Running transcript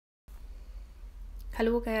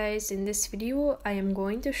Hello guys, in this video I am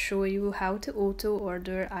going to show you how to auto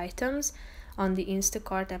order items on the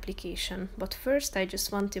Instacart application. But first I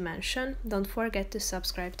just want to mention, don't forget to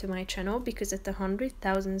subscribe to my channel because at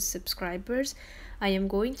 100,000 subscribers I am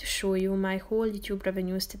going to show you my whole YouTube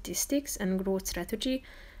revenue statistics and growth strategy,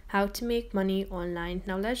 how to make money online.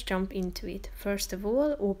 Now let's jump into it. First of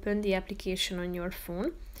all, open the application on your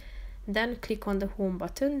phone, then click on the home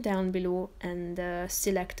button down below and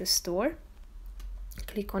select a store.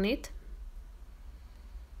 Click on it.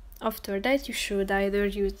 After that, you should either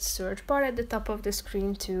use the search bar at the top of the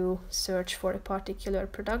screen to search for a particular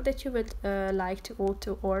product that you would like to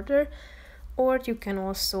auto order, or you can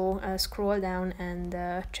also scroll down and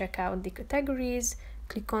check out the categories.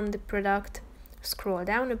 Click on the product, scroll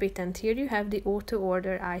down a bit, and here you have the auto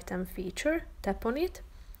order item feature. Tap on it.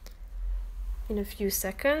 In a few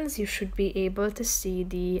seconds you should be able to see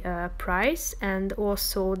the price, and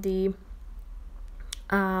also the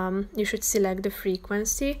you should select the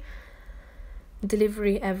frequency: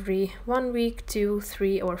 delivery every 1 week, 2,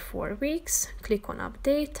 3 or 4 weeks. Click on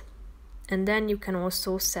update, and then you can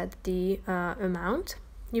also set the amount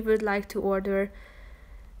you would like to order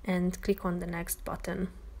and click on the next button.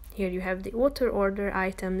 Here you have the auto order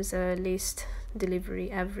items list: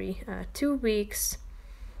 delivery every 2 weeks,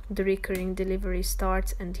 the recurring delivery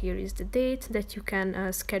starts, and here is the date that you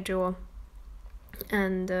can schedule,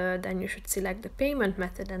 and then you should select the payment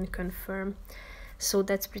method and confirm. So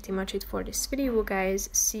that's pretty much it for this video, guys.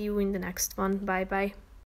 See you in the next one. Bye bye.